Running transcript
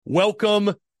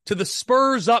Welcome to the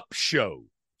Spurs Up Show,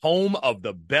 home of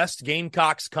the best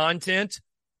Gamecocks content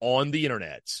on the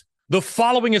internet. The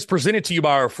following is presented to you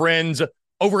by our friends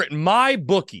over at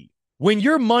MyBookie. When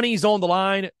your money's on the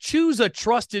line, choose a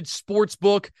trusted sports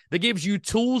book that gives you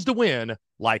tools to win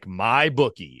like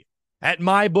MyBookie. At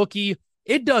MyBookie,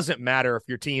 it doesn't matter if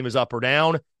your team is up or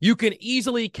down. You can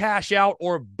easily cash out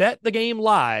or bet the game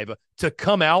live to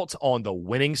come out on the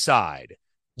winning side.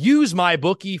 Use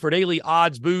MyBookie for daily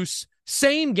odds boosts,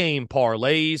 same-game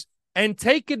parlays, and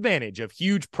take advantage of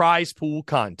huge prize pool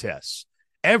contests.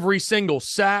 Every single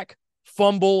sack,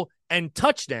 fumble, and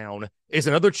touchdown is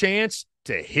another chance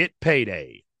to hit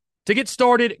payday. To get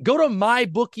started, go to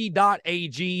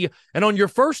mybookie.ag, and on your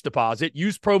first deposit,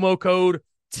 use promo code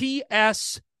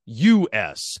TSUS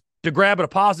to grab a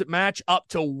deposit match up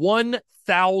to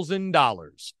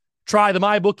 $1,000. Try the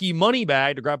MyBookie money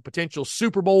bag to grab a potential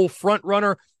Super Bowl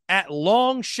frontrunner at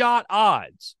long shot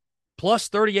odds. Plus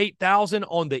 38,000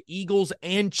 on the Eagles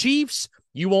and Chiefs.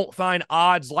 You won't find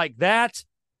odds like that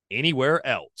anywhere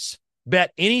else.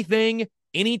 Bet anything,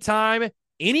 anytime,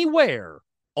 anywhere,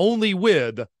 only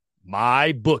with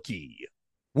MyBookie.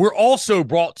 We're also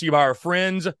brought to you by our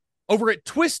friends over at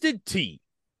Twisted Tea.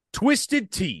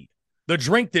 Twisted Tea, the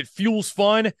drink that fuels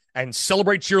fun and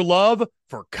celebrates your love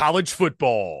for college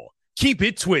football. Keep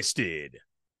it twisted.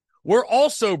 We're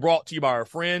also brought to you by our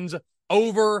friends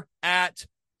over at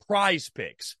Prize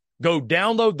Picks. Go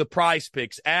download the Prize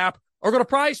Picks app or go to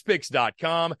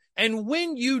prizepicks.com. And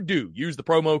when you do, use the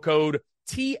promo code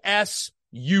TSUS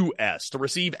to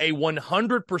receive a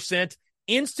 100%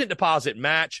 instant deposit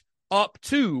match up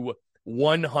to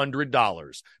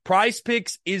 $100. Prize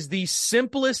Picks is the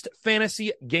simplest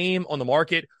fantasy game on the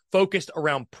market, focused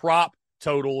around prop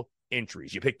total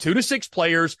entries. You pick 2 to 6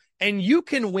 players, and you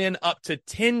can win up to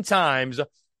 10 times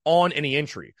on any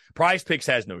entry. Prize Picks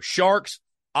has no sharks,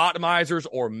 optimizers,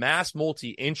 or mass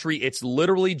multi-entry. It's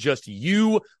literally just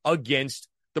you against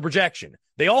the projection.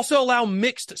 They also allow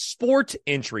mixed sport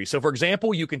entry. So, for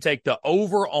example, you can take the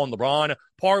over on LeBron,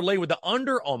 parlay with the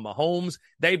under on Mahomes.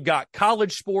 They've got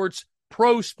college sports,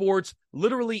 pro sports,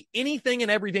 literally anything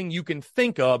and everything you can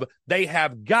think of. They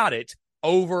have got it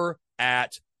over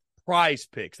at Prize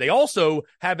Picks. They also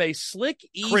have a slick,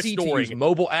 easy-to-use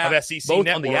mobile app, of SEC both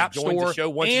Network on the App Store the show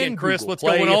once and again. Chris, Google what's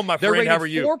Play. going on, my They're friend? How are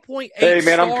rated you? 4.8 Hey,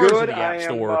 man, I'm stars good. in the App I am,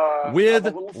 Store with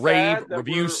I'm a little rave sad that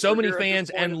reviews. So we're many here at this fans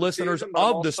point and of the listeners season, but I'm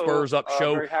of the also, Spurs Up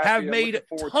Show very happy have and made looking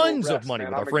forward to tons a of rest, money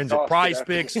man. with our I'm friends at exhausted Prize after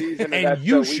the Picks, season and that,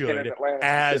 you weekend should in Atlanta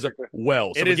as specifically.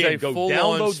 well. So It is again, a go full-on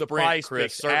download the sprint, Prize Chris,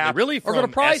 Picks certainly. app, Really or go to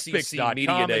from prizepicks.com,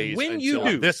 media days and when you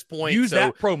until do, this point, use so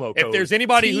that promo code. if there's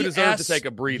anybody who deserves to take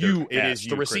a breather, it is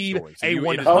you, to receive Chris a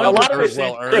Doering. So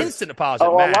 100% instant deposit a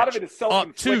lot of match it is up to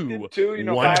self-inflicted, too. You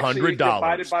know, I actually get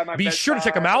invited by $100. my Be sure to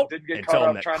check them bedtime out and didn't get and caught tell them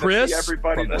up that trying to see Chris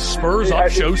everybody. from the Spurs Up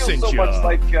It Show feels sent so you. much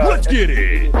like, Let's get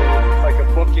it. Like a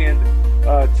bookend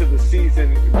to the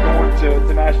season, going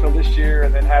to Nashville this year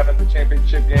and then having the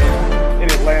championship game in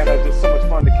Atlanta. Just so much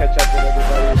fun to catch up with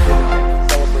everybody and get a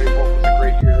chance to celebrate what was a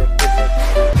great year of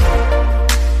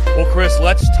football. Well, Chris,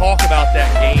 let's talk about that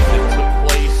game that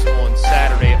took place on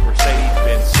Saturday at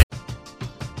Mercedes-Benz.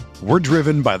 We're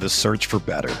driven by the search for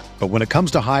better. But when it comes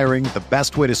to hiring, the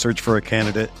best way to search for a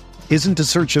candidate isn't to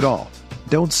search at all.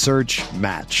 Don't search,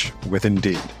 match with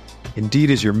Indeed.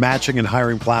 Indeed is your matching and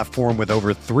hiring platform with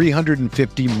over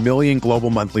 350 million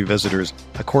global monthly visitors,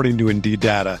 according to Indeed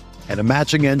data, and a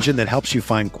matching engine that helps you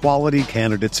find quality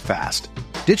candidates fast.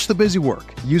 Ditch the busy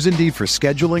work. Use Indeed for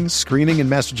scheduling, screening,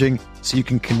 and messaging so you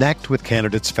can connect with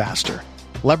candidates faster.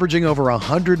 Leveraging over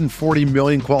 140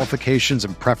 million qualifications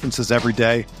and preferences every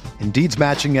day, Indeed's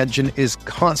matching engine is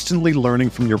constantly learning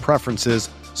from your preferences,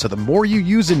 so the more you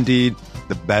use Indeed,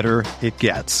 the better it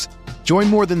gets. Join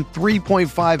more than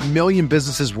 3.5 million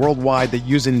businesses worldwide that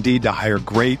use Indeed to hire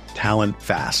great talent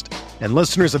fast. And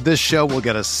listeners of this show will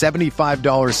get a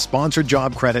 $75 sponsored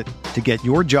job credit to get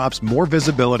your jobs more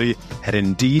visibility at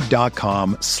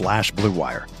Indeed.com/Blue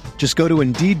Wire. Just go to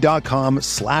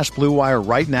Indeed.com/Blue Wire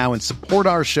right now and support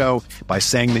our show by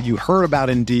saying that you heard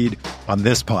about Indeed on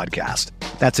this podcast.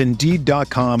 That's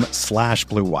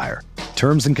Indeed.com/Blue Wire.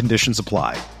 Terms and conditions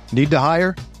apply. Need to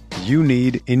hire? You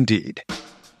need Indeed.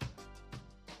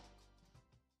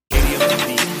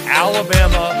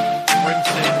 Alabama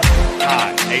Crimson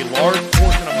Tide. A large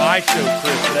portion of my show,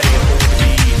 Chris, today is going to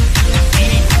be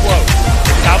eating quote.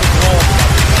 I was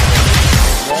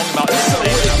wrong about this. I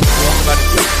was wrong about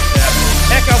this.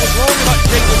 Heck, I was wrong about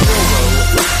Jacob Willow.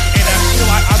 And I feel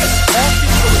like I was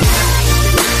talking to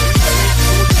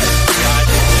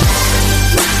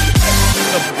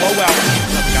the blowout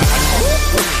season of guys.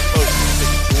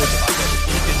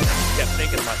 I kept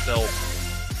thinking to myself,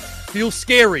 feels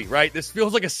scary, right? This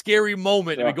feels like a scary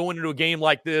moment to be going into a game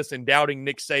like this and doubting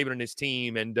Nick Saban and his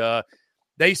team. And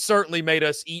they certainly made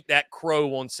us eat that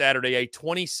crow on Saturday, a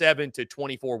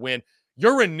 27-24 win.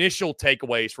 Your initial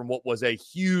takeaways from what was a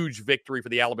huge victory for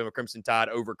the Alabama Crimson Tide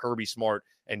over Kirby Smart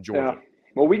and Georgia? Yeah.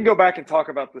 Well, we can go back and talk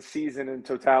about the season in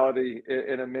totality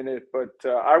in a minute, but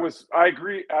I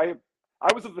agree.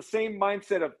 I was of the same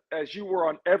mindset as you were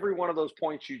on every one of those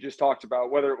points you just talked about,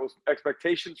 whether it was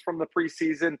expectations from the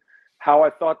preseason, how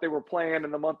I thought they were playing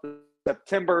in the month of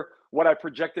September, what I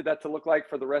projected that to look like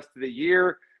for the rest of the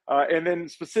year, and then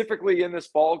specifically in this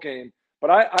ball game. But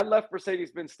I left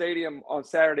Mercedes-Benz Stadium on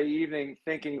Saturday evening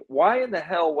thinking, why in the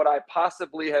hell would I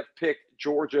possibly have picked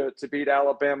Georgia to beat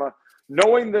Alabama,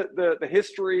 knowing the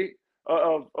history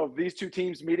of these two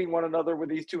teams meeting one another with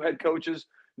these two head coaches,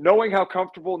 knowing how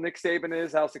comfortable Nick Saban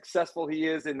is, how successful he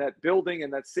is in that building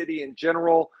and that city in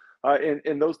general,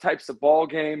 in those types of ball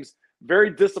games.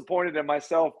 Very disappointed in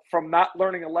myself from not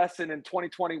learning a lesson in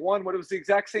 2021 when it was the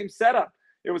exact same setup.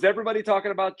 It was everybody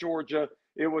talking about Georgia.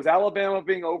 It was Alabama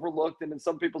being overlooked and, in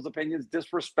some people's opinions,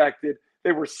 disrespected.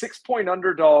 They were 6-point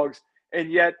underdogs,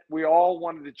 and yet we all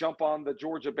wanted to jump on the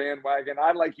Georgia bandwagon.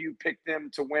 I, like you, picked them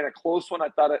to win a close one. I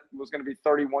thought it was going to be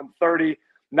 31-30.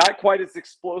 Not quite as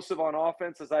explosive on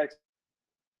offense as I expected.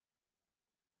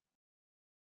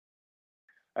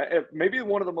 Maybe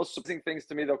one of the most surprising things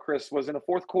to me, though, Chris, was in the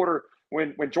fourth quarter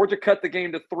when Georgia cut the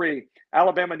game to 3.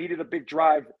 Alabama needed a big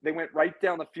drive. They went right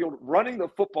down the field running the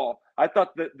football. I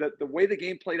thought that the way the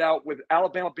game played out with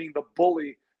Alabama being the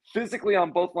bully physically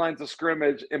on both lines of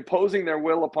scrimmage, imposing their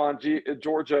will upon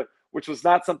Georgia, which was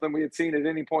not something we had seen at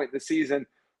any point in the season,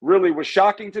 really was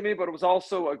shocking to me, but it was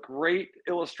also a great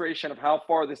illustration of how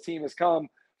far this team has come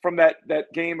from that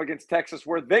game against Texas,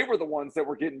 where they were the ones that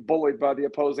were getting bullied by the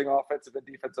opposing offensive and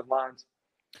defensive lines.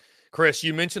 Chris,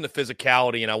 you mentioned the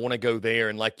physicality, and I want to go there.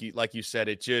 And like you said,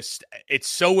 it's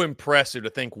so impressive to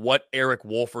think what Eric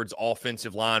Wolford's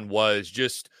offensive line was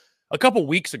just a couple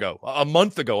weeks ago, a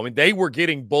month ago. I mean, they were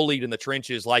getting bullied in the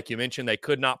trenches, like you mentioned. They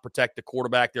could not protect the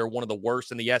quarterback. They're one of the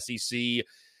worst in the SEC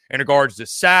in regards to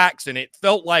sacks, and it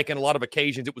felt like in a lot of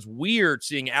occasions it was weird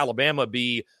seeing Alabama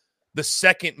be the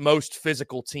second most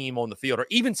physical team on the field, or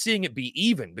even seeing it be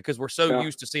even, because we're so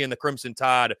used to seeing the Crimson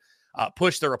Tide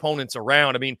push their opponents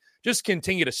around. I mean, just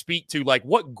continue to speak to, like,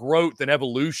 what growth and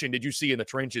evolution did you see in the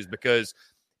trenches? Because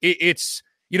it's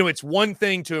one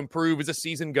thing to improve as the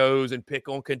season goes and pick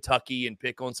on Kentucky and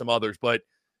pick on some others, but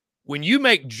when you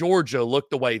make Georgia look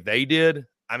the way they did,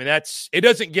 I mean, it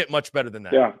doesn't get much better than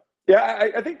that. Yeah,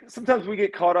 I think sometimes we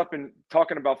get caught up in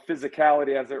talking about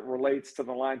physicality as it relates to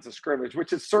the lines of scrimmage,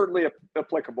 which is certainly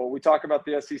applicable. We talk about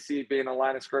the SEC being a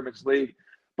line of scrimmage league,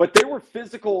 but they were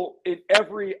physical in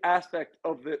every aspect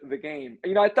of the game.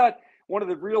 You know, I thought one of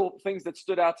the real things that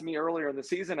stood out to me earlier in the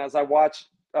season as I watched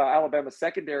Alabama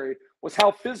secondary was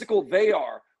how physical they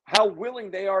are, how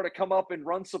willing they are to come up and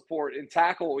run support and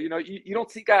tackle. You know, you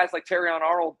don't see guys like Terrion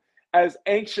Arnold as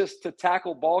anxious to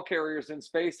tackle ball carriers in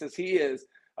space as he is.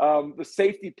 The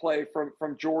safety play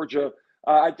from Georgia,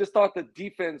 I just thought the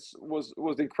defense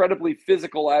was incredibly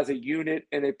physical as a unit,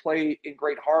 and they play in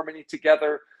great harmony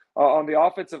together. On the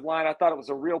offensive line, I thought it was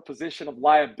a real position of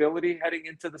liability heading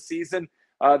into the season.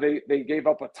 They gave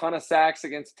up a ton of sacks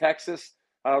against Texas,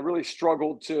 really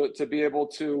struggled to be able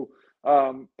to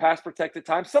pass protect at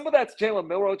times. Some of that's Jalen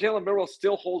Milroe. Jalen Milroe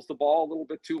still holds the ball a little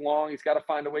bit too long. He's got to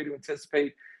find a way to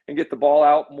anticipate and get the ball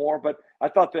out more. But I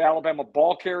thought the Alabama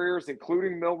ball carriers,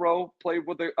 including Milroe, played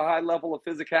with a high level of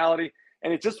physicality.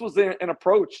 And it just was an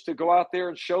approach to go out there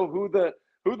and show who the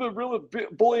real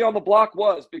bully on the block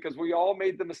was, because we all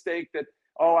made the mistake that,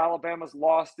 Alabama's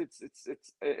lost. It's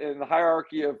in the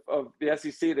hierarchy of the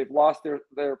SEC. They've lost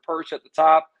their perch at the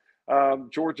top.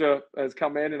 Georgia has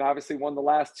come in and obviously won the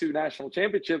last 2 national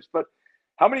championships. But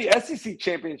how many SEC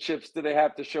championships do they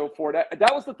have to show for it?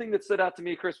 That was the thing that stood out to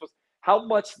me, Chris, was how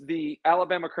much the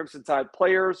Alabama Crimson Tide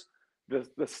players,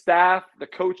 the staff, the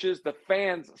coaches, the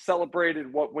fans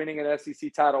celebrated what winning an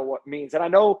SEC title means. And I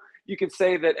know you can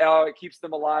say that it keeps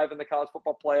them alive in the college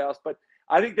football playoffs, but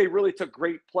I think they really took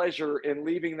great pleasure in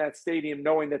leaving that stadium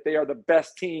knowing that they are the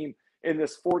best team in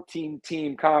this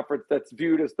 14-team conference that's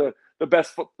viewed as the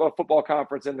best football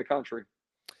conference in the country.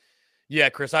 Yeah,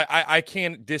 Chris, I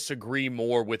can't disagree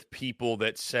more with people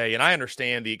that say, and I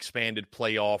understand the expanded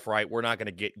playoff, right? We're not going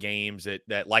to get games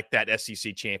that like that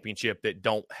SEC championship that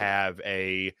don't have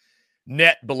a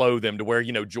net below them to where,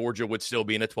 Georgia would still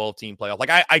be in a 12-team playoff.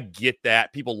 Like, I get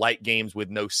that. People like games with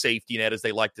no safety net, as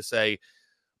they like to say.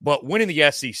 But winning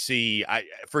the SEC,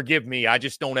 forgive me, I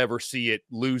just don't ever see it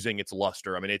losing its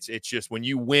luster. I mean, it's just when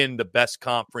you win the best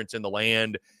conference in the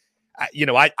land,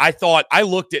 I thought I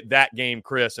looked at that game,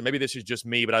 Chris, and maybe this is just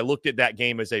me, but I looked at that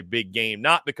game as a big game,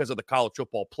 not because of the college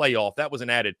football playoff. That was an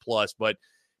added plus, but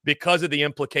because of the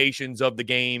implications of the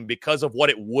game, because of what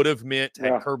it would have meant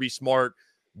had Kirby Smart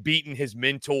beaten his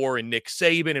mentor and Nick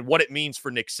Saban, and what it means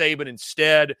for Nick Saban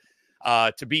instead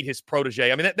to beat his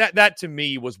protege. I mean, that to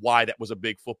me was why that was a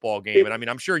big football game. And I mean,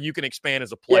 I'm sure you can expand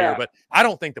as a player, but I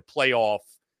don't think the playoff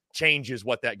changes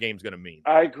what that game's going to mean.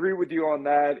 I agree with you on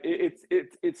that.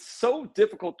 It's so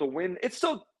difficult to win. It's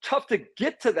so tough to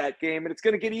get to that game, and it's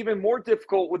going to get even more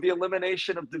difficult with the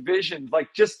elimination of divisions.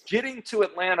 Like, just getting to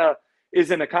Atlanta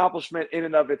is an accomplishment in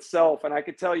and of itself. And I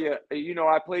can tell you,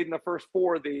 I played in the first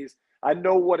 4 of these. I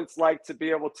know what it's like to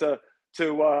be able to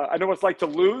I know what it's like to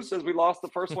lose, as we lost the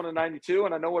first one in 92,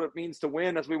 and I know what it means to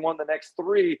win as we won the next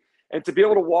 3. And to be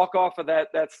able to walk off of that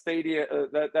stadium,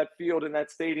 that field in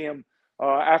that stadium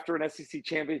after an SEC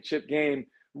championship game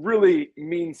really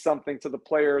means something to the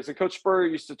players. And Coach Spurrier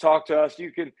used to talk to us.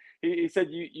 He said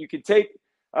you can take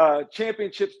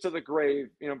championships to the grave.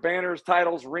 Banners,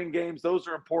 titles, ring games, those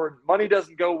are important. Money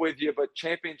doesn't go with you, but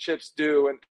championships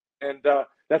do. And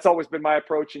that's always been my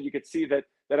approach. And you could see that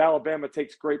Alabama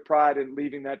takes great pride in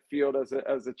leaving that field as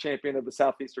a champion of the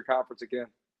Southeastern Conference again.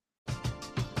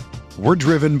 We're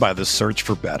driven by the search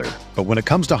for better. But when it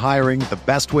comes to hiring, the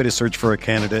best way to search for a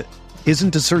candidate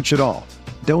isn't to search at all.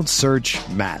 Don't search,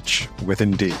 match with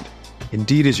Indeed.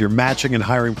 Indeed is your matching and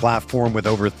hiring platform with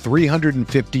over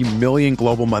 350 million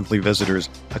global monthly visitors,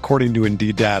 according to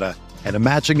Indeed data, and a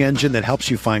matching engine that helps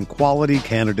you find quality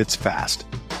candidates fast.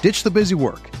 Ditch the busy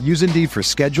work. Use Indeed for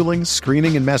scheduling,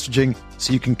 screening, and messaging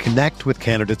so you can connect with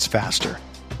candidates faster.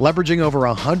 Leveraging over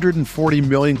 140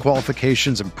 million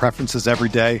qualifications and preferences every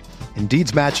day,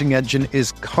 Indeed's matching engine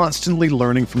is constantly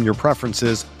learning from your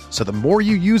preferences, so the more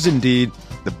you use Indeed,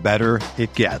 the better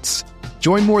it gets.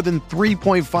 Join more than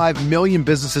 3.5 million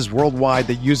businesses worldwide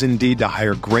that use Indeed to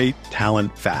hire great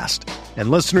talent fast. And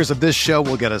listeners of this show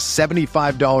will get a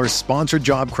 $75 sponsored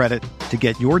job credit to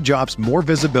get your jobs more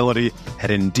visibility at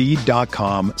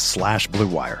Indeed.com/Blue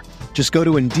Wire. Just go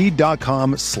to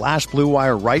Indeed.com/Blue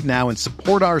Wire right now and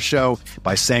support our show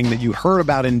by saying that you heard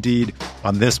about Indeed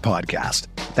on this podcast.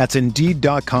 That's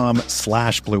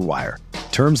Indeed.com/Blue Wire.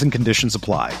 Terms and conditions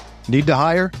apply. Need to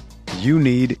hire? You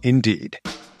need Indeed.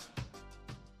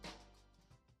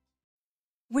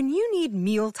 When you need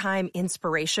mealtime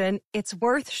inspiration, it's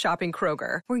worth shopping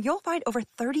Kroger, where you'll find over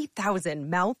 30,000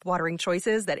 mouth-watering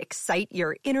choices that excite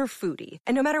your inner foodie.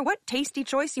 And no matter what tasty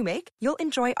choice you make, you'll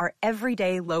enjoy our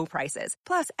everyday low prices,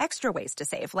 plus extra ways to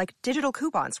save, like digital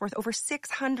coupons worth over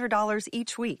 $600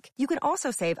 each week. You can also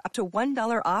save up to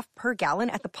 $1 off per gallon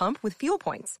at the pump with fuel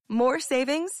points. More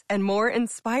savings and more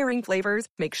inspiring flavors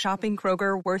make shopping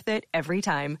Kroger worth it every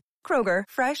time. Kroger,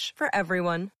 fresh for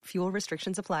everyone. Fuel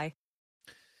restrictions apply.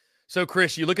 So,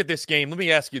 Chris, you look at this game. Let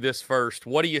me ask you this first.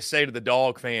 What do you say to the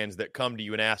Dog fans that come to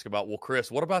you and ask about, well, Chris,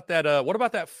 what about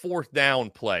that fourth down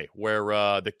play where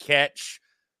the catch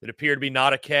that appeared to be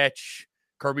not a catch,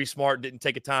 Kirby Smart didn't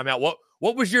take a timeout?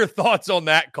 What was your thoughts on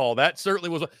that call? That certainly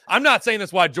was – I'm not saying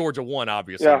that's why Georgia won,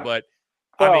 obviously, but,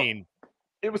 well, I mean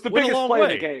 – it was the biggest play in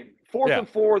the game. Fourth and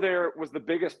 4 there was the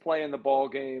biggest play in the ball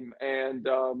game. And,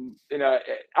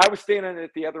 I was standing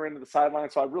at the other end of the sideline,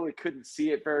 so I really couldn't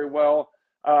see it very well.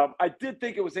 I did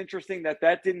think it was interesting that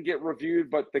didn't get reviewed,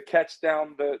 but the catch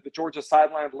down the Georgia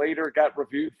sideline later got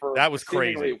reviewed for that was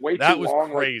crazy. Way that too was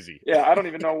long. crazy. I don't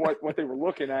even know what they were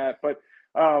looking at. But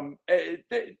at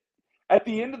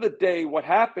the end of the day, what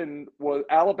happened was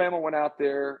Alabama went out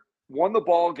there, won the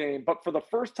ball game, but for the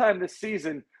first time this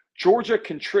season, Georgia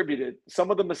contributed. Some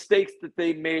of the mistakes that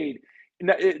they made,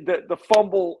 the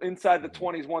fumble inside the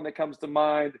 20s, one that comes to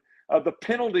mind. The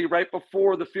penalty right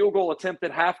before the field goal attempt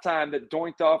at halftime that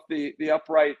doinked off the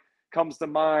upright comes to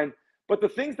mind. But the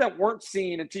things that weren't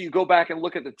seen until you go back and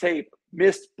look at the tape,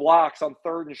 missed blocks on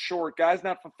 3rd and short, guys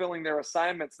not fulfilling their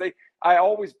assignments. I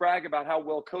always brag about how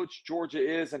well coached Georgia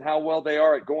is and how well they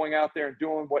are at going out there and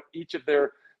doing what each of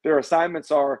their assignments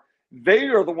are. They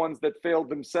are the ones that failed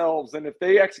themselves. And if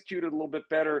they executed a little bit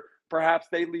better, perhaps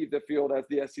they leave the field as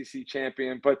the SEC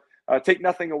champion. But take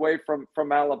nothing away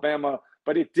from Alabama.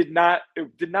 But it did not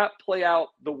play out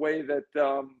the way that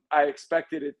I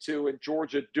expected it to, in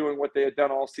Georgia doing what they had done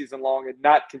all season long and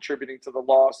not contributing to the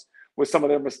loss with some of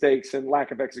their mistakes and lack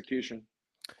of execution.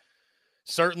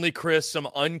 Certainly, Chris, some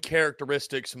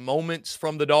uncharacteristic moments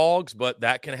from the Dogs, but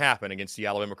that can happen against the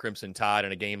Alabama Crimson Tide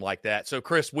in a game like that. So,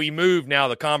 Chris, we move now,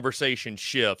 the conversation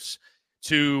shifts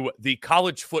to the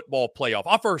college football playoff.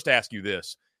 I'll first ask you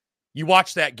this. You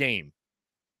watched that game.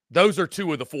 Those are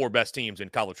 2 of the 4 best teams in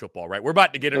college football, right? We're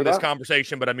about to get into this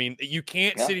conversation, but, I mean, you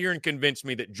can't sit here and convince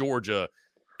me that Georgia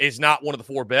is not one of the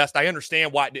 4 best. I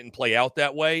understand why it didn't play out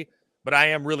that way, but I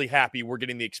am really happy we're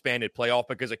getting the expanded playoff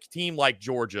because a team like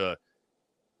Georgia,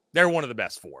 they're one of the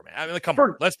best 4, man. I mean, come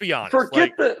on, let's be honest.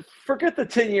 Forget the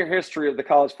 10-year history of the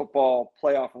college football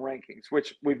playoff rankings,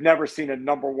 which we've never seen a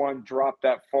number 1 drop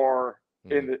that far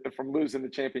from losing the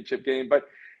championship game. But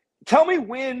tell me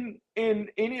when in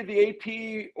any of the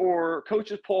AP or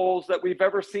coaches polls that we've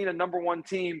ever seen a number 1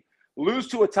 team lose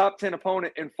to a top 10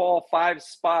 opponent and fall 5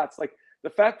 spots. Like, the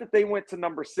fact that they went to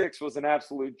number 6 was an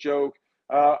absolute joke.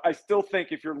 I still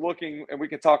think if you're looking, and we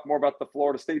can talk more about the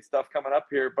Florida State stuff coming up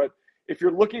here, but if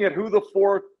you're looking at who the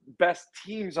 4 best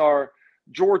teams are,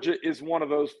 Georgia is one of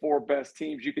those 4 best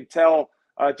teams. You can tell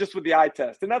just with the eye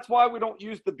test. And that's why we don't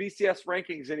use the BCS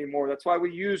rankings anymore. That's why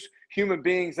we use human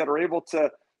beings that are able to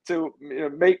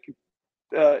make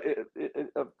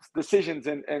decisions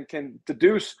and can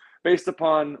deduce based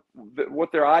upon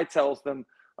what their eye tells them.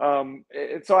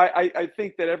 And so I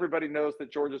think that everybody knows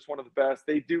that Georgia's one of the best.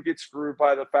 They do get screwed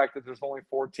by the fact that there's only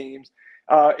 4 teams.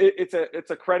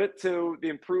 It's a credit to the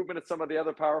improvement of some of the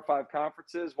other Power 5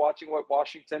 conferences. Watching what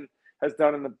Washington has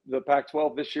done in the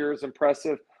Pac-12 this year is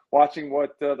impressive. Watching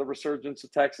what the resurgence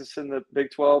of Texas in the Big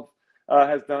 12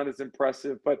 has done is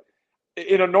impressive. But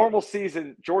in a normal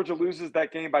season, Georgia loses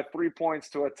that game by 3 points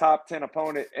to a top 10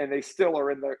 opponent, and they still are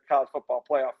in the college football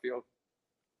playoff field.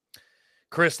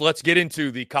 Chris, let's get into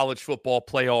the college football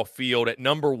playoff field. At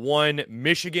number 1,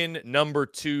 Michigan. Number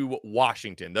 2,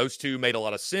 Washington. Those 2 made a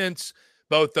lot of sense.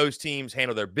 Both those teams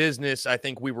handle their business. I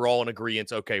think we were all in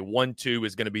agreement. Okay, 1-2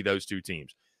 is going to be those 2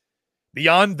 teams.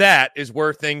 Beyond that is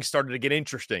where things started to get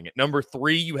interesting. At number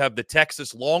 3, you have the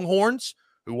Texas Longhorns,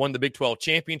 who won the Big 12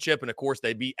 championship. And, of course,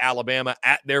 they beat Alabama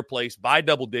at their place by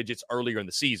double digits earlier in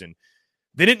the season.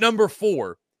 Then at number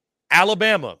 4,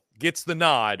 Alabama gets the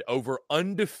nod over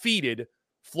undefeated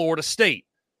Florida State.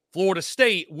 Florida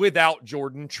State without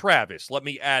Jordan Travis. Let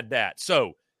me add that.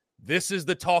 So this is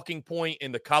the talking point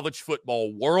in the college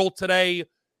football world today.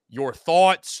 Your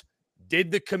thoughts? Did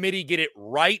the committee get it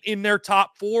right in their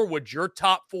top 4? Would your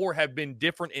top 4 have been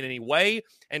different in any way?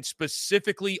 And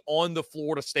specifically on the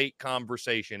Florida State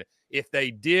conversation, if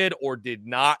they did or did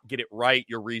not get it right,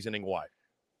 your reasoning why?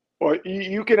 Well,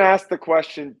 you can ask the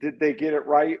question, did they get it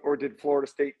right or did Florida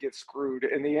State get screwed?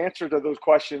 And the answer to those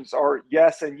questions are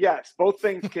yes and yes. Both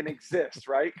things can exist,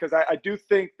 right? Because I do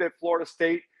think that Florida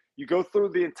State, you go through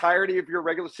the entirety of your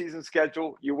regular season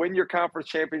schedule, you win your conference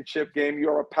championship game,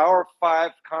 you're a Power 5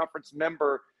 conference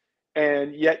member,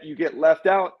 and yet you get left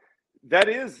out. That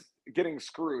is getting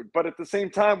screwed. But at the same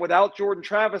time, without Jordan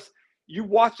Travis, you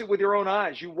watched it with your own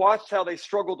eyes. You watched how they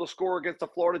struggled to score against a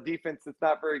Florida defense that's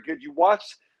not very good. You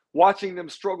watching them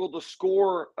struggle to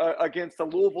score against a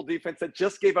Louisville defense that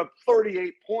just gave up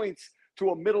 38 points to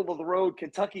a middle-of-the-road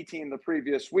Kentucky team the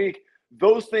previous week.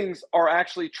 Those things are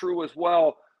actually true as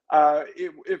well.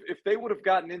 If they would have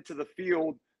gotten into the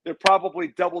field, they're probably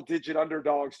double-digit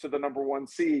underdogs to the number 1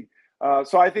 seed.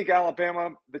 So I think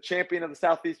Alabama, the champion of the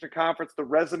Southeastern Conference, the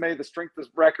resume, the strength of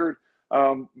record,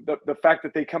 the fact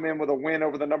that they come in with a win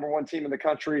over the number 1 team in the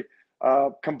country,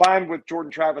 combined with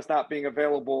Jordan Travis not being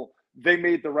available, they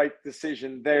made the right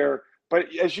decision there.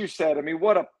 But as you said, I mean,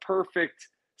 what a perfect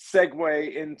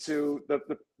segue into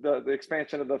the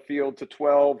expansion of the field to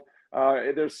 12.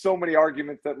 There's so many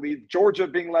arguments that lead Georgia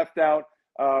being left out.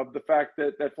 The fact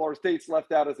that Florida State's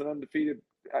left out as an undefeated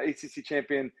ACC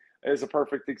champion is a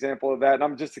perfect example of that. And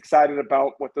I'm just excited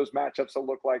about what those matchups will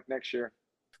look like next year.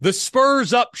 The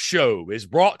Spurs Up Show is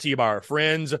brought to you by our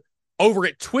friends over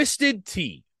at Twisted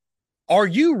Tea. Are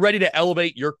you ready to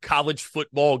elevate your college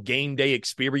football game day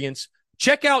experience?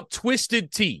 Check out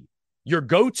Twisted Tea, your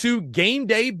go-to game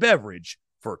day beverage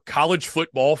for college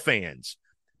football fans.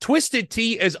 Twisted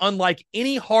Tea is unlike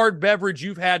any hard beverage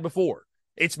you've had before.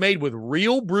 It's made with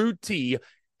real brewed tea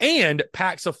and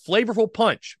packs a flavorful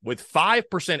punch with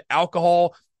 5%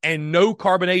 alcohol and no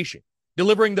carbonation,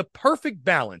 delivering the perfect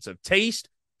balance of taste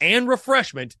and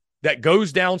refreshment that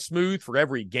goes down smooth for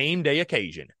every game day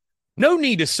occasion. No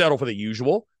need to settle for the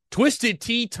usual. Twisted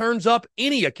Tea turns up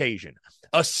any occasion,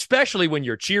 especially when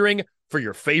you're cheering for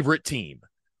your favorite team.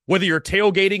 Whether you're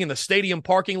tailgating in the stadium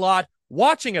parking lot,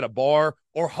 watching at a bar,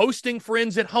 or hosting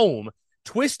friends at home,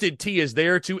 Twisted Tea is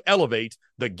there to elevate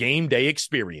the game day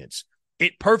experience.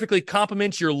 It perfectly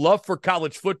complements your love for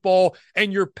college football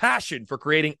and your passion for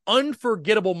creating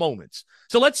unforgettable moments.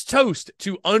 So let's toast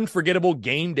to unforgettable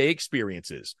game day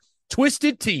experiences.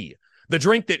 Twisted Tea, the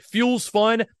drink that fuels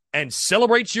fun and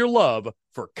celebrates your love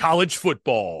for college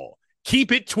football.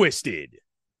 Keep it twisted.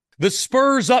 The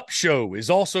Spurs Up Show is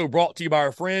also brought to you by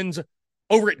our friends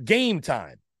over at Game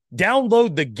Time.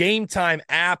 Download the Game Time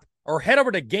app or head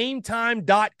over to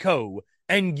gametime.co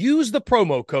and use the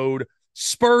promo code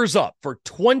SPURSUP for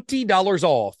 $20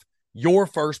 off your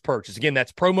first purchase. Again,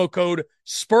 that's promo code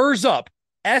SPURSUP,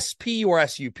 SP or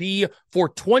SUP, for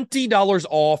 $20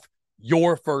 off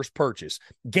your first purchase.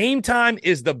 Game Time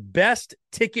is the best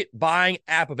ticket buying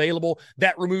app available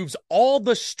that removes all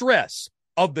the stress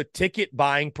of the ticket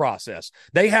buying process.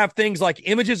 They have things like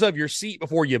images of your seat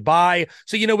before you buy,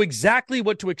 so you know exactly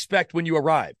what to expect when you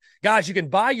arrive. Guys, you can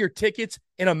buy your tickets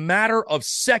in a matter of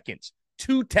seconds.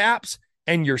 2 taps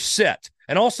and you're set.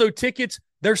 And also tickets,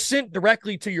 they're sent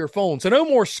directly to your phone. So no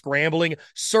more scrambling,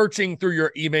 searching through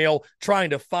your email, trying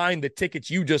to find the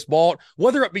tickets you just bought,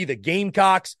 whether it be the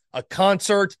Gamecocks, a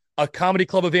concert, a comedy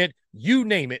club event, you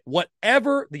name it,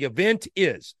 whatever the event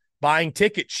is, buying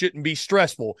tickets shouldn't be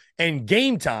stressful. And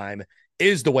Game Time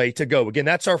is the way to go. Again,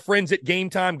 that's our friends at Game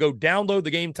Time. Go download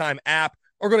the Game Time app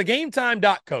or go to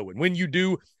gametime.co. And when you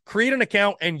do, create an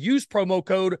account and use promo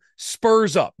code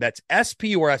SPURSUP. That's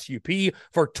SP or SUP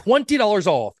for $20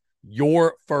 off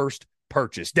your first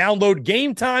purchase. Download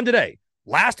Game Time today.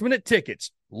 Last minute tickets,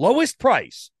 lowest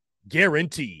price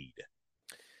guaranteed.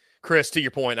 Chris, to your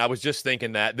point, I was just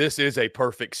thinking that this is a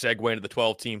perfect segue into the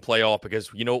 12-team playoff because,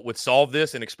 you know, what would solve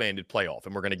this? An expanded playoff,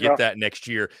 and we're going to get that next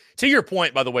year. To your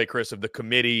point, by the way, Chris, of the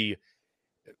committee,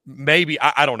 maybe,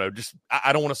 I don't know, just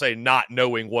I don't want to say not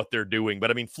knowing what they're doing, but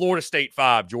I mean, Florida State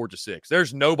 5, Georgia 6.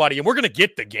 There's nobody, and we're going to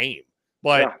get the game,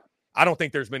 but I don't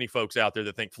think there's many folks out there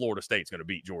that think Florida State's going to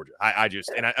beat Georgia.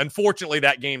 Unfortunately,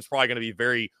 that game's probably going to be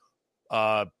very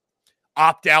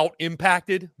opt-out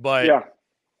impacted, but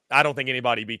I don't think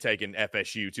anybody be taking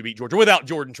FSU to beat Georgia without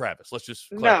Jordan Travis. Let's just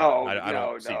clarify. I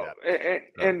don't see that.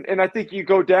 And I think you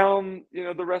go down, you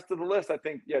know, the rest of the list. I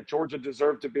think, Georgia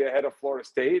deserved to be ahead of Florida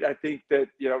State. I think that,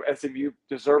 you know, SMU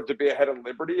deserved to be ahead of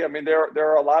Liberty. I mean, there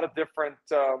are a lot of different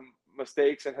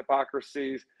mistakes and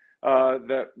hypocrisies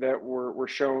that were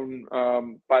shown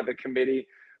by the committee.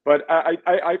 But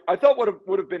I thought what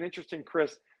would have been interesting,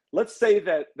 Chris. Let's say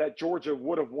that Georgia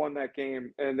would have won that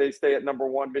game and they stay at number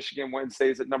 1, Michigan wins,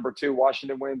 stays at number 2,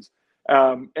 Washington wins,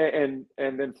 and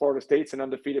then Florida State's an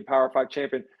undefeated Power 5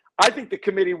 champion. I think the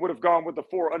committee would have gone with the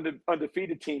 4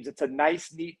 undefeated teams. It's a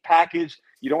nice, neat package.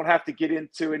 You don't have to get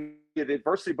into any of the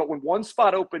adversity. But when one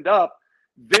spot opened up,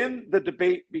 then the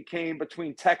debate became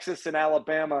between Texas and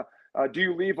Alabama. Do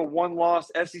you leave a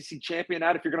one-loss SEC champion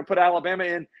out? If you're going to put Alabama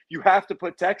in, you have to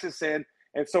put Texas in.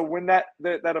 And so when that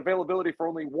availability for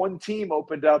only one team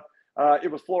opened up,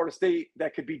 it was Florida State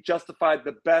that could be justified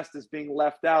the best as being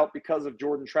left out because of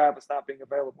Jordan Travis not being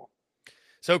available.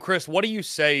 So, Chris, what do you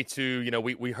say to, you know,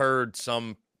 we heard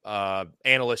some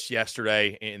analysts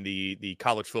yesterday in the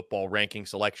college football ranking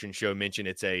selection show mention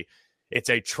it's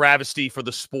a travesty for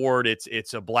the sport.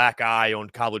 It's a black eye on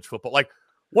college football. Like,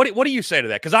 what do you say to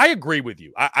that? Because I agree with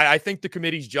you. I think the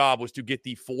committee's job was to get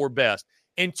the 4 best.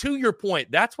 And to your point,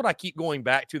 that's what I keep going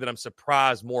back to that I'm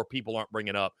surprised more people aren't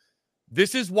bringing up.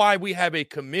 This is why we have a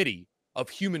committee of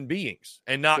human beings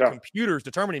and not computers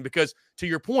determining, because to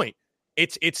your point,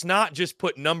 it's not just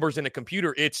put numbers in a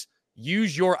computer. It's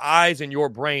use your eyes and your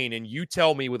brain, and you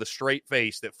tell me with a straight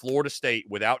face that Florida State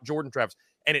without Jordan Travis,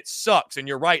 and it sucks, and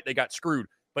you're right, they got screwed.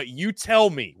 But you tell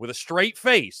me with a straight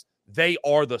face they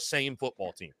are the same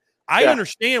football team. I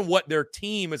understand what their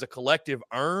team as a collective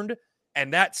earned,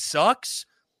 and that sucks.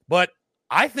 But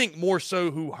I think more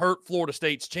so who hurt Florida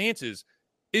State's chances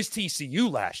is TCU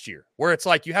last year, where it's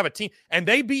like you have a team, and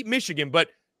they beat Michigan, but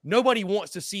nobody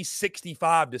wants to see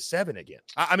 65-7 again.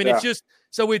 I mean, it's just –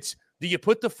 so it's – do you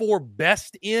put the 4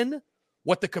 best in,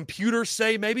 what the computers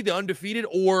say, maybe the undefeated,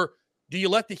 or do you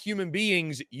let the human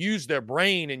beings use their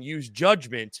brain and use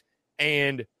judgment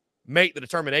and make the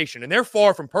determination? And they're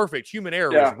far from perfect. Human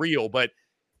error is real, but –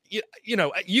 you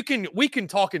know, we can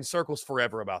talk in circles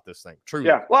forever about this thing. Truly.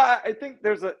 Yeah. Well, I think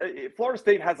Florida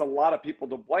State has a lot of people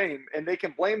to blame, and they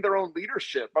can blame their own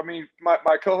leadership. I mean,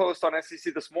 my co-host on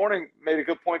SEC this morning made a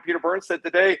good point. Peter Burns said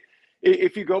today,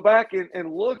 if you go back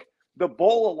and look, the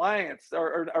Bowl Alliance,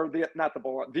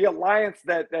 the alliance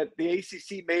that the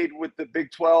ACC made with the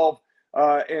Big 12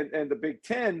 and the Big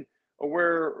 10,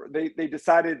 where they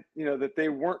decided, you know, that they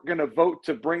weren't going to vote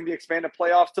to bring the expanded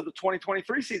playoffs to the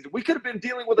 2023 season. We could have been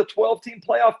dealing with a 12-team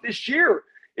playoff this year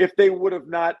if they would have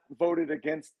not voted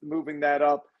against moving that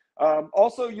up.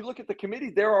 Also, you look at the committee,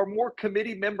 there are more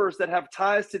committee members that have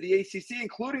ties to the ACC,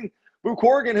 including Boo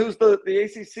Corrigan, who's the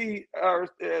ACC,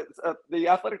 the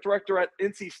athletic director at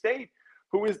NC State,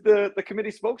 who is the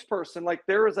committee spokesperson. Like,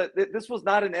 this was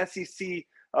not an SEC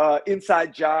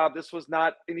inside job. This was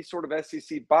not any sort of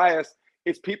SEC bias.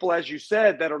 It's people, as you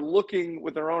said, that are looking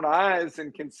with their own eyes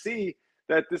and can see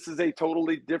that this is a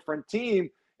totally different team.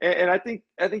 And I think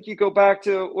you go back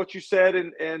to what you said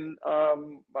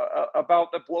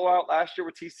about the blowout last year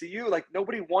with TCU. Like,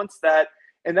 nobody wants that,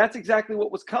 and that's exactly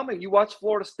what was coming. You watch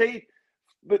Florida State,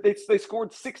 but they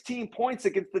scored 16 points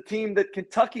against the team that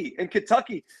Kentucky.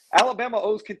 Alabama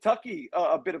owes Kentucky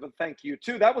a bit of a thank you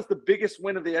too. That was the biggest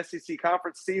win of the SEC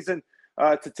conference season,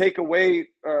 to take away,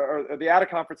 or the out of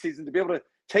conference season, to be able to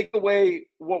take away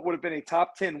what would have been a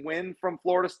top 10 win from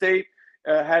Florida State,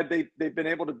 had they've been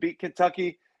able to beat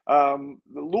Kentucky.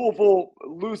 Louisville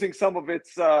losing some of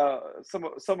its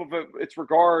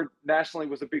regard nationally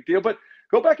was a big deal. But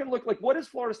go back and look, like, what is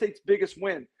Florida State's biggest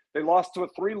win? They lost to a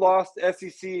 3-loss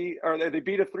SEC, or they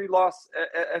beat a 3-loss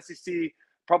SEC,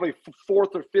 probably fourth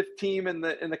or fifth team in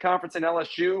the conference in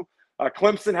LSU.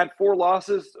 Clemson had 4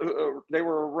 losses. They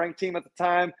were a ranked team at the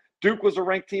time. Duke was a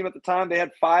ranked team at the time. They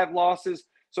had 5 losses.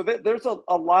 So there's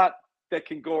a lot that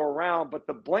can go around. But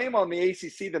the blame on the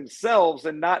ACC themselves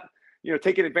and not,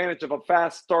 taking advantage of a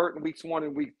fast start in weeks 1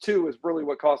 and week 2 is really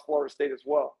what cost Florida State as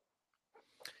well.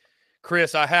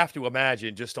 Chris, I have to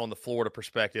imagine, just on the Florida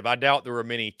perspective, I doubt there were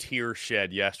many tears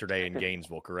shed yesterday in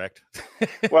Gainesville, correct?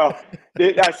 Well,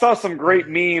 I saw some great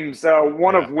memes,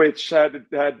 one of which had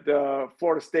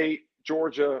Florida State,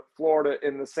 Georgia, Florida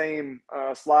in the same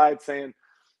slide, saying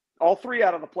all 3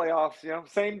 out of the playoffs,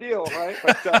 same deal, right?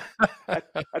 But I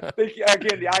think,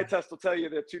 again, the eye test will tell you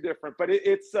they're 2 different. But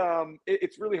it's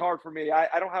really hard for me.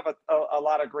 I don't have a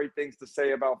lot of great things to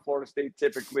say about Florida State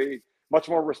typically. Much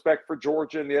more respect for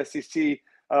Georgia and the SEC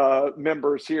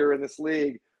members here in this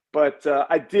league. But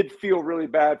I did feel really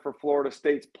bad for Florida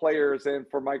State's players and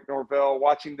for Mike Norvell.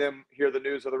 Watching them hear the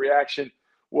news of the reaction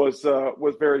was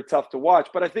very tough to watch.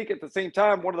 But I think at the same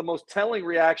time, one of the most telling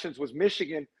reactions was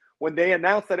Michigan when they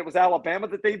announced that it was Alabama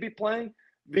that they'd be playing.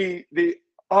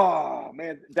 Oh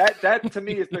man, that to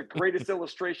me is the greatest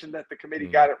illustration that the committee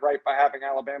got it right by having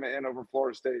Alabama in over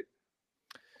Florida State.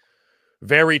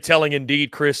 Very telling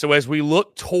indeed, Chris. So as we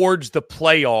look towards the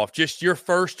playoff, just your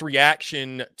first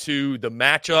reaction to the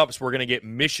matchups. We're going to get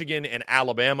Michigan and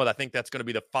Alabama. I think that's going to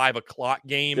be the 5:00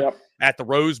 game at the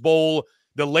Rose Bowl.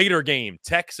 The later game,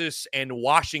 Texas and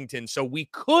Washington. So we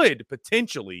could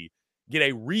potentially get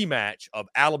a rematch of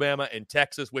Alabama and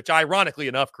Texas, which ironically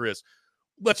enough, Chris,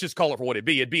 let's just call it for what it'd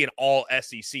be. It'd be an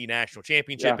all-SEC national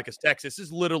championship because Texas is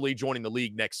literally joining the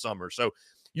league next summer. So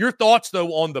your thoughts,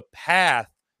 though, on the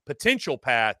potential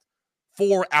path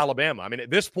for Alabama. I mean,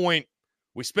 at this point,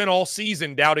 we spent all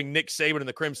season doubting Nick Saban and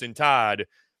the Crimson Tide.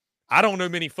 I don't know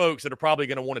many folks that are probably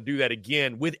going to want to do that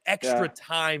again with extra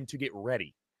time to get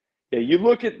ready. Yeah, you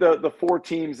look at the 4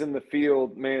 teams in the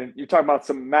field, man, you're talking about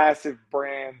some massive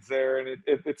brands there, and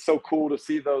it's so cool to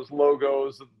see those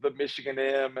logos of the Michigan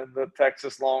M and the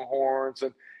Texas Longhorns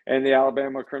and the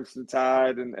Alabama Crimson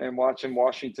Tide and watching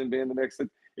Washington be in the mix.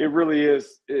 It really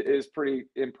is pretty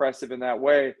impressive in that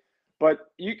way. But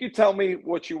you can tell me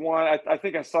what you want. I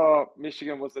think I saw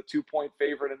Michigan was a 2-point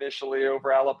favorite initially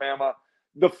over Alabama.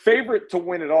 The favorite to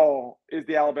win it all is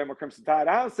the Alabama Crimson Tide.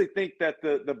 I honestly think that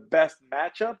the best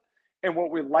matchup and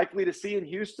what we're likely to see in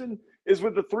Houston is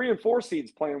with the 3 and 4 seeds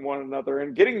playing one another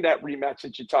and getting that rematch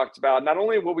that you talked about. Not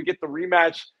only will we get the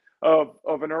rematch of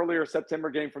an earlier September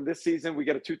game from this season, we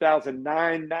get a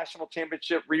 2009 national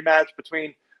championship rematch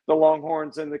between the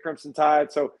Longhorns and the Crimson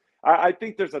Tide. So I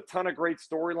think there's a ton of great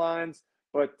storylines,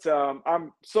 but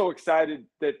I'm so excited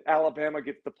that Alabama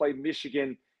gets to play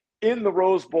Michigan in the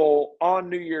Rose Bowl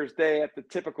on New Year's Day at the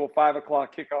typical 5:00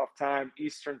 kickoff time,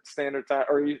 Eastern Standard Time,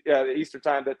 or the Eastern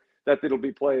time that it'll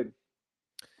be played.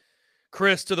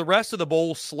 Chris, to the rest of the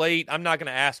bowl slate, I'm not going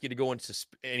to ask you to go into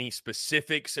any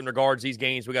specifics in regards to these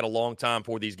games. We got a long time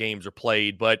before these games are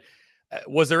played, but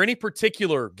was there any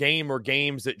particular game or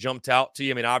games that jumped out to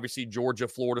you? I mean, obviously Georgia,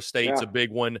 Florida State's a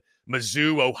big one.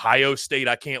 Mizzou, Ohio State.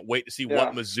 I can't wait to see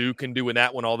what Mizzou can do in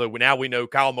that one. Although now we know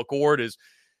Kyle McCord is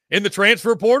in the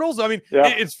transfer portals. I mean,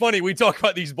 it's funny. We talk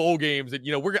about these bowl games that,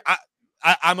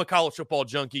 I'm a college football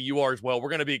junkie. You are as well. We're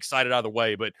going to be excited either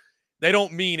way, but they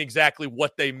don't mean exactly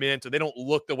what they meant, or they don't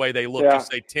look the way they looked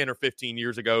just say 10 or 15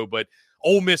 years ago. But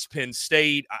Ole Miss, Penn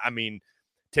State, I mean,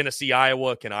 Tennessee,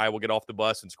 Iowa, can Iowa get off the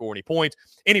bus and score any points?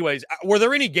 Anyways, were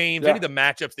there any games, any of the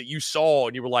matchups that you saw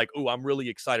and you were like, oh, I'm really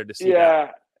excited to see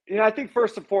that? I think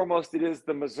first and foremost, it is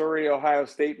the Missouri-Ohio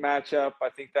State matchup. I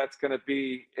think that's going to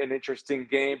be an interesting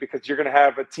game because you're going to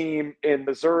have a team in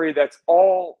Missouri that's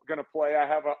all going to play. I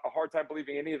have a hard time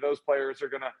believing any of those players are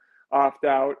going to opt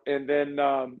out. And then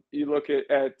you look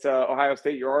at Ohio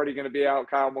State, you're already going to be out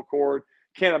Kyle McCord.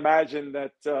 Can't imagine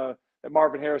that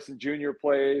Marvin Harrison Jr.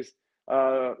 plays,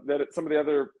 that some of the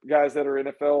other guys that are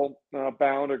NFL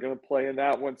bound are going to play in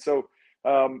that one. So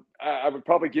I would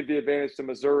probably give the advantage to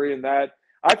Missouri in that.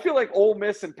 I feel like Ole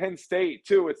Miss and Penn State,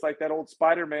 too. It's like that old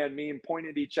Spider-Man meme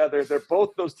pointing at each other. They're both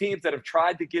those teams that have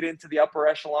tried to get into the upper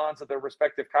echelons of their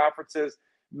respective conferences,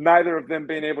 neither of them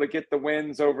being able to get the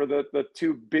wins over the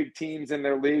two big teams in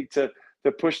their league to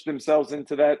push themselves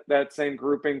into that same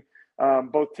grouping,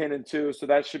 both 10-2. So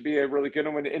that should be a really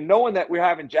good one. And knowing that we're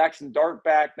having Jackson Dart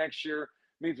back next year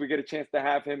means we get a chance to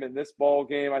have him in this ball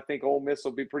game. I think Ole Miss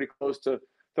will be pretty close to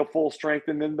full strength.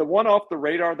 And then the one off the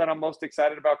radar that I'm most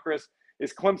excited about, Chris,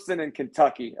 is Clemson and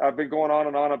Kentucky. I've been going on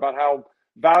and on about how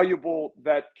valuable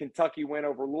that Kentucky win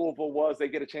over Louisville was. They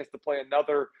get a chance to play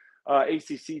another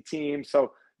ACC team.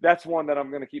 So that's one that I'm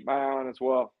going to keep my eye on as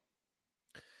well.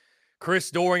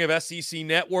 Chris Doering of SEC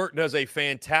Network does a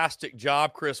fantastic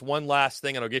job. Chris, one last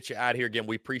thing, and I'll get you out of here again.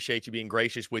 We appreciate you being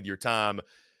gracious with your time.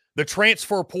 The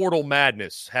transfer portal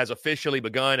madness has officially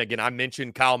begun. Again, I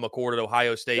mentioned Kyle McCord at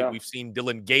Ohio State. Yeah. We've seen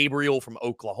Dylan Gabriel from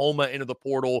Oklahoma into the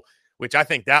portal, which I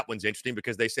think that one's interesting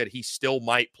because they said he still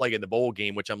might play in the bowl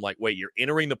game, which I'm like, wait, you're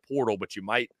entering the portal, but you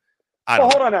might.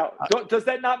 Hold on now. Does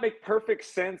that not make perfect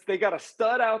sense? They got a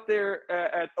stud out there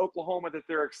at Oklahoma that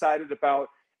they're excited about,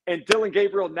 and Dylan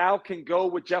Gabriel now can go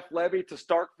with Jeff Levy to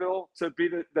Starkville to be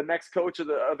the next coach of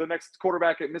the next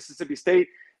quarterback at Mississippi State.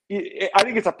 I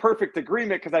think it's a perfect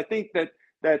agreement because I think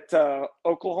that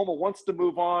Oklahoma wants to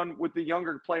move on with the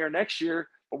younger player next year.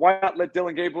 But why not let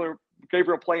Dylan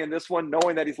Gabriel play in this one,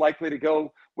 knowing that he's likely to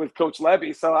go with Coach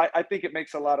Levy? So I think it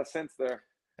makes a lot of sense there.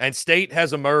 And State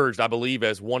has emerged, I believe,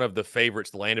 as one of the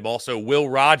favorites to land him. Also, Will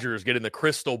Rogers getting the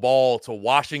crystal ball to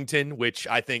Washington, which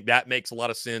I think that makes a lot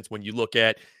of sense when you look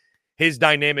at his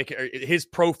dynamic, his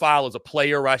profile as a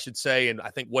player, I should say, and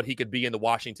I think what he could be in the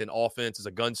Washington offense as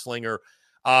a gunslinger.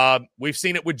 We've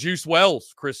seen it with Juice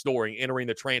Wells, Chris Doering, entering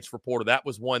the transfer portal. That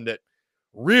was one that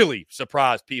really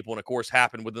surprised people and, of course,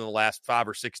 happened within the last 5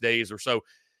 or 6 days or so.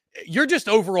 Your just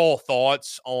overall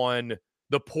thoughts on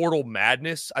the portal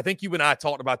madness? I think you and I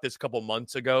talked about this a couple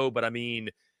months ago, but, I mean,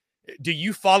 do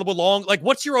you follow along? Like,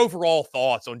 what's your overall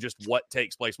thoughts on just what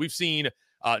takes place? We've seen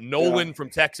Nolan from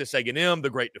Texas A&M, the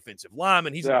great defensive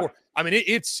lineman. I mean,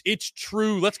 it's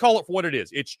true. Let's call it for what it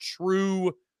is. It's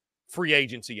true free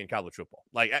agency in college football.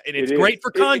 Like, and it's great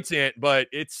for content, but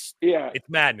it's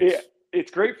madness. It's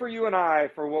great for you and I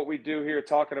for what we do here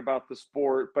talking about the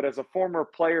sport. But as a former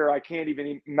player, I can't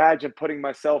even imagine putting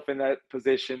myself in that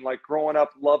position. Like growing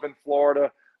up, loving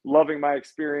Florida, loving my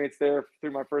experience there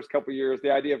through my first couple of years, the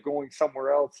idea of going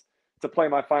somewhere else to play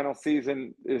my final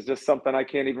season is just something I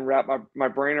can't even wrap my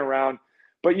brain around.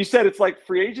 But you said it's like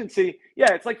free agency.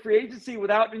 Yeah, it's like free agency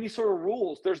without any sort of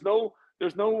rules. There's no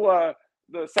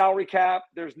the salary cap.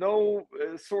 There's no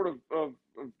sort of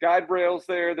guide rails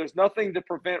there. There's nothing to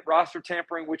prevent roster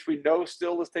tampering, which we know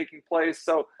still is taking place.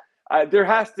 So there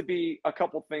has to be a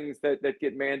couple things that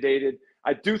get mandated.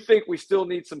 I do think we still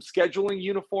need some scheduling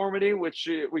uniformity, which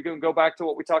we can go back to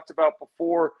what we talked about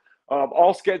before.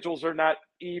 All schedules are not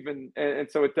even,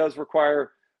 and so it does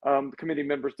require the committee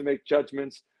members to make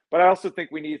judgments. But I also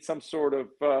think we need some sort of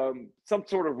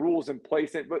rules in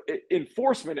place. But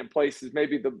enforcement in place is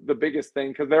maybe the biggest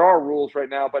thing because there are rules right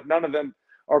now, but none of them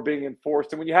are being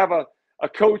enforced. And when you have a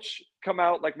coach come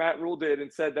out like Matt Rule did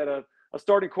and said that a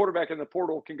starting quarterback in the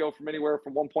portal can go from anywhere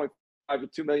from $1.5 to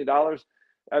 $2 million,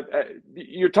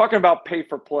 you're talking about pay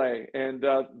for play. And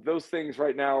those things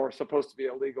right now are supposed to be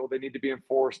illegal. They need to be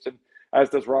enforced, and as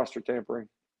does roster tampering.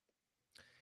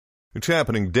 It's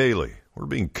happening daily. We're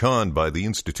being conned by the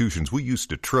institutions we used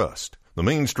to trust. The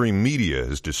mainstream media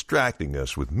is distracting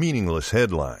us with meaningless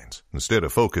headlines instead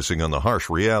of focusing on the harsh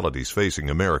realities facing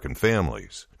American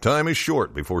families. Time is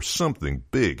short before something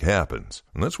big happens,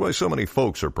 and that's why so many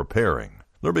folks are preparing.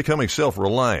 They're becoming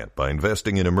self-reliant by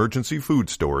investing in emergency food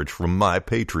storage from My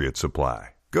Patriot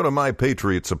Supply. Go to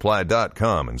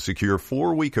MyPatriotSupply.com and secure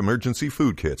 4-week emergency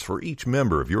food kits for each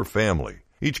member of your family.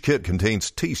 Each kit contains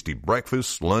tasty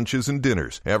breakfasts, lunches, and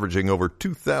dinners, averaging over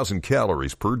 2,000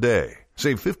 calories per day.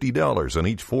 Save $50 on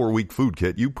each 4-week food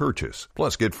kit you purchase.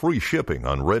 Plus, get free shipping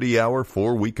on Ready Hour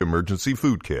 4-week emergency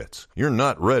food kits. You're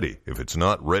not ready if it's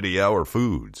not Ready Hour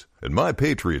Foods. At My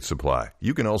Patriot Supply,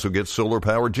 you can also get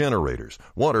solar-powered generators,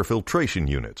 water filtration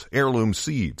units, heirloom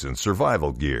seeds, and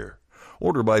survival gear.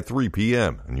 Order by 3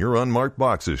 p.m. and your unmarked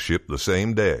boxes ship the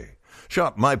same day.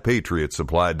 Shop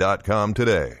MyPatriotSupply.com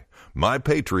today.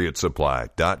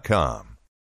 MyPatriotSupply.com.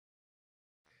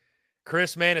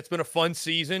 Chris, man, it's been a fun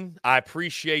season. I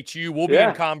appreciate you. We'll be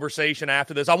in conversation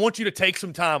after this. I want you to take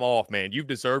some time off, man. You've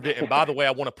deserved it. And by the way,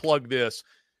 I want to plug this.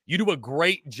 You do a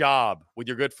great job with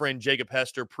your good friend Jacob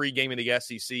Hester pre-gaming the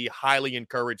SEC. Highly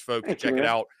encourage folks to check it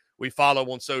out. We follow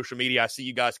on social media. I see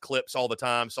you guys clips all the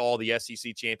time. Saw all the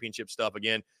SEC championship stuff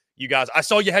again. You guys, I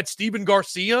saw you had Steven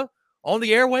Garcia on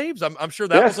the airwaves. I'm sure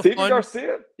that was a Steven fun.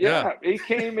 Garcia. Yeah, he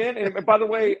came in. And by the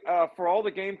way, for all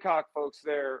the Gamecock folks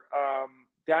there,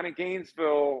 down in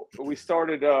Gainesville, we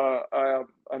started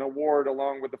an award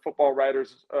along with the Football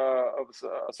Writers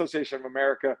Association of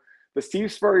America, the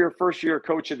Steve Spurrier First Year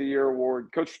Coach of the Year Award.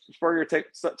 Coach Spurrier took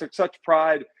such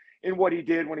pride in what he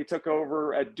did when he took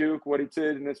over at Duke, what he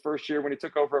did in his first year when he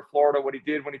took over at Florida, what he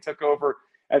did when he took over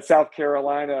at South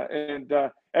Carolina. And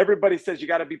everybody says you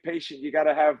got to be patient. You got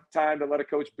to have time to let a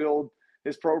coach build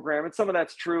his program. And some of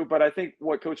that's true, but I think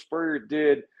what Coach Spurrier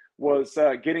did was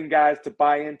getting guys to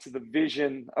buy into the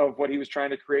vision of what he was trying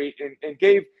to create, and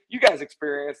gave you guys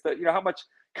experience that, you know, how much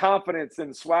confidence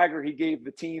and swagger he gave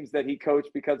the teams that he coached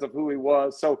because of who he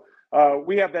was. So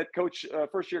we have that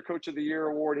first year Coach of the Year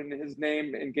award in his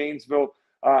name in Gainesville.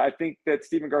 I think that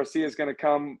Steven Garcia is going to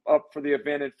come up for the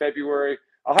event in February.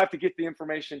 I'll have to get the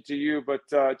information to you, but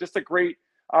just a great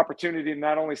opportunity to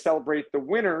not only celebrate the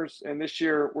winners, and this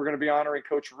year we're going to be honoring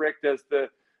Coach Rick as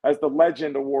the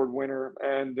Legend Award winner,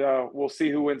 and we'll see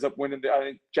who ends up winning. I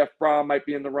think Jeff Brom might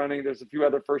be in the running. There's a few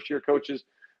other first-year coaches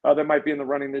that might be in the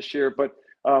running this year. But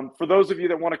for those of you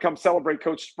that want to come celebrate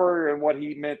Coach Spurrier and what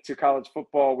he meant to college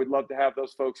football, we'd love to have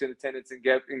those folks in attendance in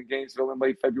Gainesville in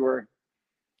late February.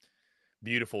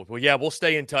 Beautiful. Well, yeah, we'll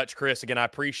stay in touch, Chris. Again, I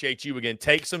appreciate you. Again,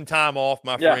 take some time off,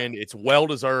 my friend. It's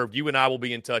well-deserved. You and I will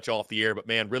be in touch off the air. But,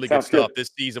 man, really good stuff. This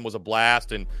season was a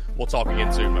blast, and we'll talk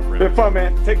again soon, my friend. Good fun,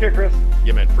 man. Take care, Chris.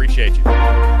 Yeah, man. Appreciate you.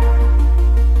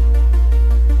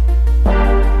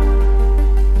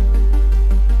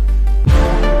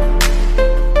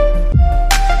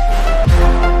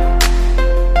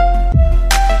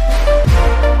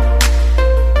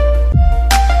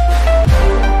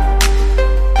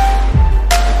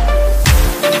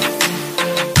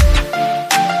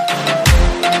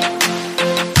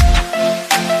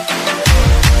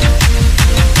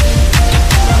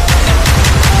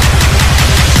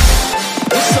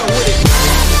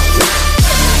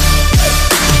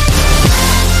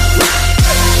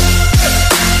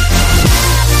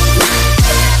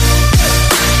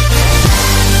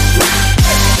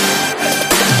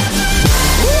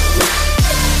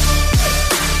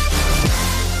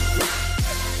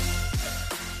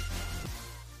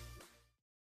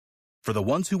 For the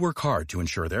ones who work hard to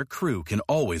ensure their crew can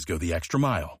always go the extra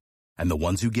mile, and the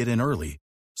ones who get in early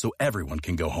so everyone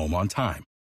can go home on time,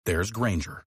 there's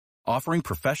Grainger, offering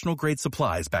professional-grade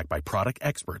supplies backed by product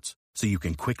experts so you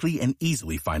can quickly and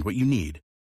easily find what you need.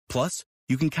 Plus,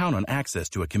 you can count on access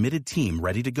to a committed team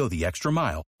ready to go the extra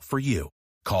mile for you.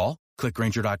 Call, click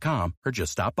Grainger.com, or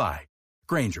just stop by.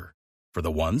 Grainger, for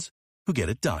the ones who get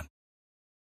it done.